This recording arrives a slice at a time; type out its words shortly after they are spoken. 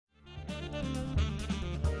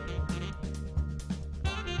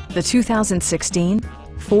the 2016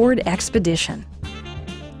 Ford Expedition.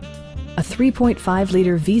 A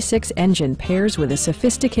 3.5-liter V6 engine pairs with a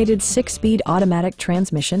sophisticated 6-speed automatic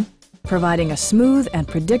transmission, providing a smooth and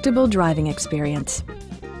predictable driving experience.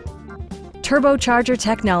 Turbocharger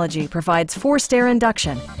technology provides forced air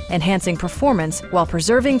induction, enhancing performance while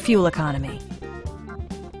preserving fuel economy.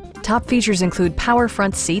 Top features include power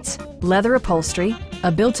front seats, leather upholstery,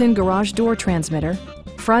 a built-in garage door transmitter,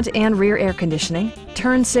 front and rear air conditioning,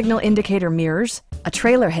 turn signal indicator mirrors, a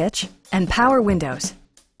trailer hitch, and power windows.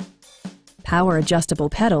 Power adjustable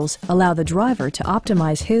pedals allow the driver to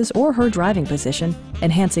optimize his or her driving position,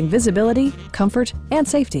 enhancing visibility, comfort, and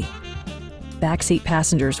safety. Backseat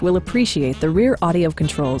passengers will appreciate the rear audio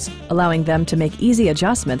controls, allowing them to make easy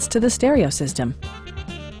adjustments to the stereo system.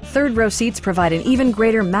 Third row seats provide an even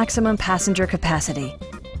greater maximum passenger capacity.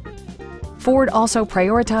 Ford also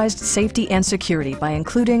prioritized safety and security by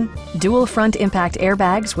including dual front impact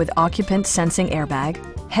airbags with occupant sensing airbag,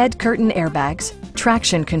 head curtain airbags,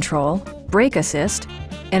 traction control, brake assist,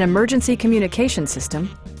 an emergency communication system,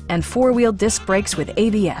 and four-wheel disc brakes with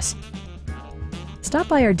ABS. Stop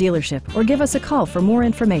by our dealership or give us a call for more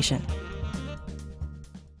information.